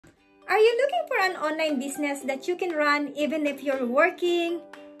Are you looking for an online business that you can run even if you're working,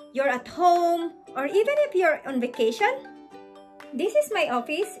 you're at home, or even if you're on vacation? This is my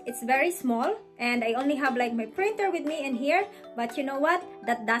office. It's very small and I only have like my printer with me in here. But you know what?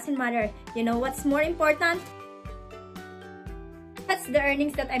 That doesn't matter. You know what's more important? That's the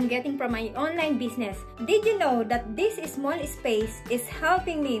earnings that I'm getting from my online business. Did you know that this small space is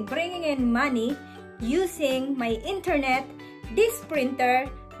helping me bringing in money using my internet, this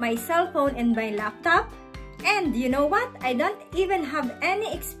printer, my cell phone, and my laptop? And you know what? I don't even have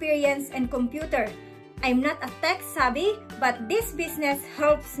any experience in computer. I'm not a tech savvy, but this business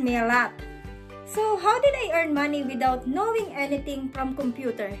helps me a lot. So how did I earn money without knowing anything from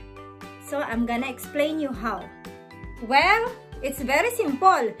computer? So I'm gonna explain you how. Well, it's very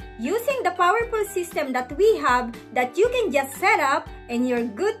simple. Using the powerful system that we have that you can just set up and you're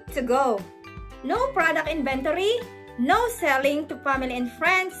good to go. No product inventory, no selling to family and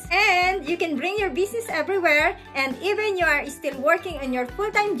friends, and you can bring your business everywhere, and even you are still working on your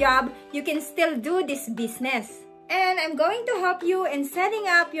full-time job, you can still do this business. And I'm going to help you in setting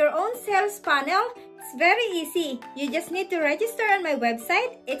up your own sales funnel. It's very easy. You just need to register on my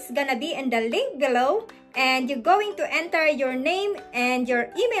website. It's gonna be in the link below, and you're going to enter your name and your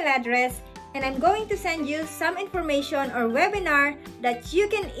email address, and I'm going to send you some information or webinar that you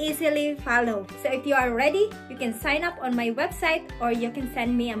can easily follow. So if you are ready, you can sign up on my website or you can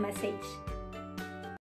send me a message.